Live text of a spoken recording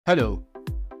Hello,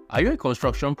 are you a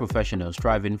construction professional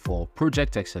striving for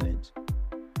project excellence?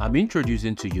 I'm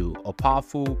introducing to you a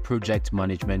powerful project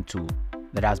management tool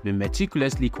that has been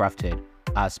meticulously crafted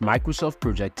as Microsoft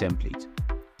Project Template,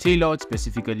 tailored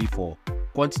specifically for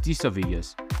quantity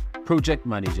surveyors, project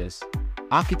managers,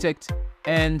 architects,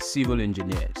 and civil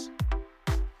engineers.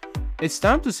 It's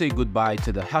time to say goodbye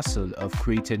to the hassle of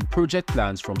creating project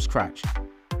plans from scratch.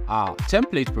 Our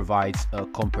template provides a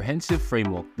comprehensive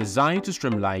framework designed to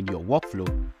streamline your workflow,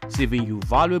 saving you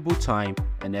valuable time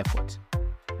and effort.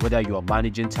 Whether you are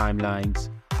managing timelines,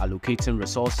 allocating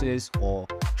resources, or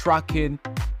tracking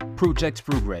project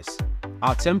progress,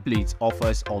 our template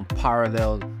offers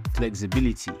unparalleled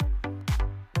flexibility.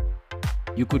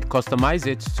 You could customize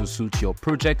it to suit your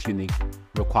project's unique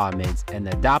requirements and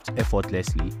adapt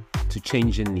effortlessly to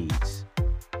changing needs.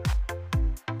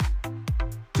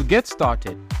 To get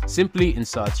started, simply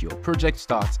insert your project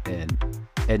start and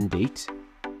end date.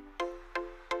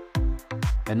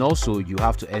 And also, you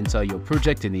have to enter your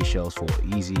project initials for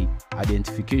easy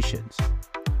identifications.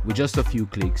 With just a few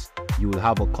clicks, you will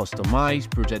have a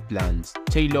customized project plans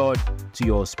tailored to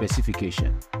your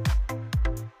specification.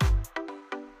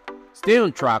 Stay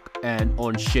on track and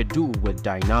on schedule with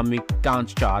dynamic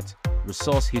Gantt chart,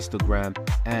 resource histogram,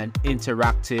 and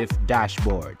interactive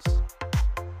dashboards.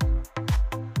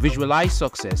 Visualize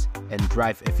success and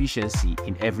drive efficiency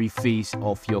in every phase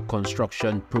of your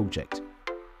construction project.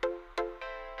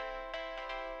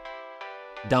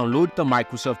 Download the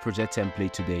Microsoft Project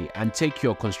Template today and take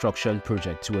your construction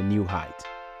project to a new height.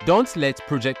 Don't let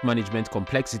project management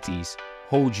complexities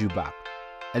hold you back.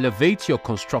 Elevate your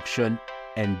construction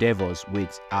endeavors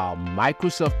with our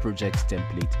Microsoft Project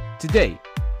Template today.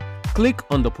 Click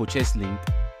on the purchase link,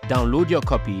 download your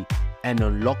copy, and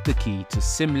unlock the key to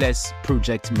seamless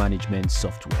project management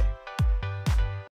software.